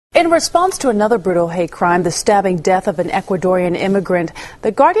In response to another brutal hate crime, the stabbing death of an Ecuadorian immigrant,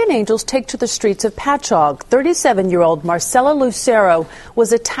 the Guardian Angels take to the streets of Patchogue. 37-year-old Marcelo Lucero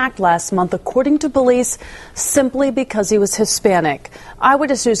was attacked last month, according to police, simply because he was Hispanic.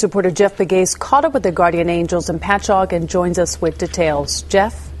 Eyewitness News reporter Jeff Begay caught up with the Guardian Angels in Patchogue and joins us with details.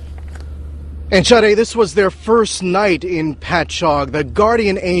 Jeff? And Shade, this was their first night in Patchogue. The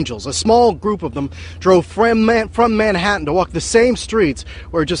Guardian Angels, a small group of them, drove from Manhattan to walk the same streets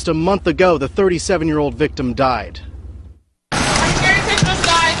where just a month ago the 37-year-old victim died.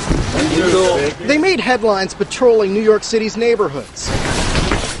 They made headlines patrolling New York City's neighborhoods,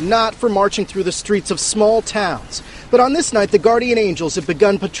 not for marching through the streets of small towns. But on this night, the Guardian Angels have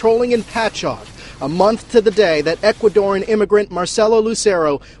begun patrolling in Patchogue, a month to the day that Ecuadorian immigrant Marcelo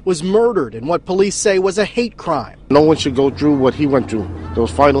Lucero was murdered in what police say was a hate crime. No one should go through what he went through,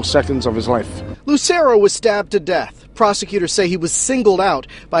 those final seconds of his life. Lucero was stabbed to death. Prosecutors say he was singled out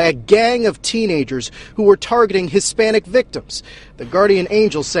by a gang of teenagers who were targeting Hispanic victims. The Guardian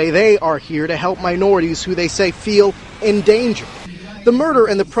Angels say they are here to help minorities who they say feel endangered. The murder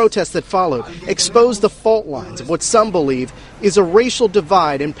and the protests that followed exposed the fault lines of what some believe is a racial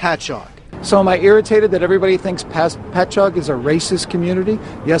divide in Patchogue. So am I irritated that everybody thinks Patchogue is a racist community?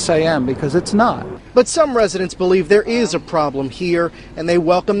 Yes, I am, because it's not. But some residents believe there is a problem here, and they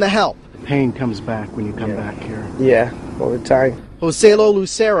welcome the help. Pain comes back when you come back here. Yeah, all the time. Joselo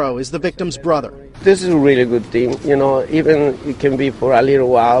Lucero is the victim's brother. This is a really good thing, you know, even it can be for a little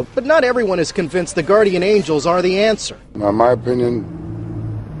while. But not everyone is convinced the Guardian Angels are the answer. In my opinion,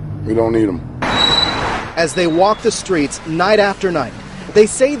 we don't need them. As they walk the streets night after night, they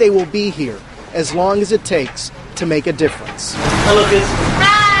say they will be here as long as it takes to make a difference. Hello, kids.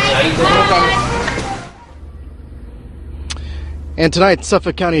 Hi. And tonight,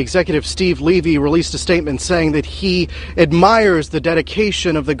 Suffolk County Executive Steve Levy released a statement saying that he admires the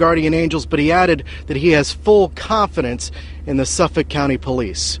dedication of the Guardian Angels, but he added that he has full confidence in the Suffolk County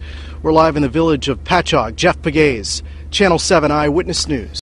Police. We're live in the village of Patchogue. Jeff Begay, Channel 7 Eyewitness News.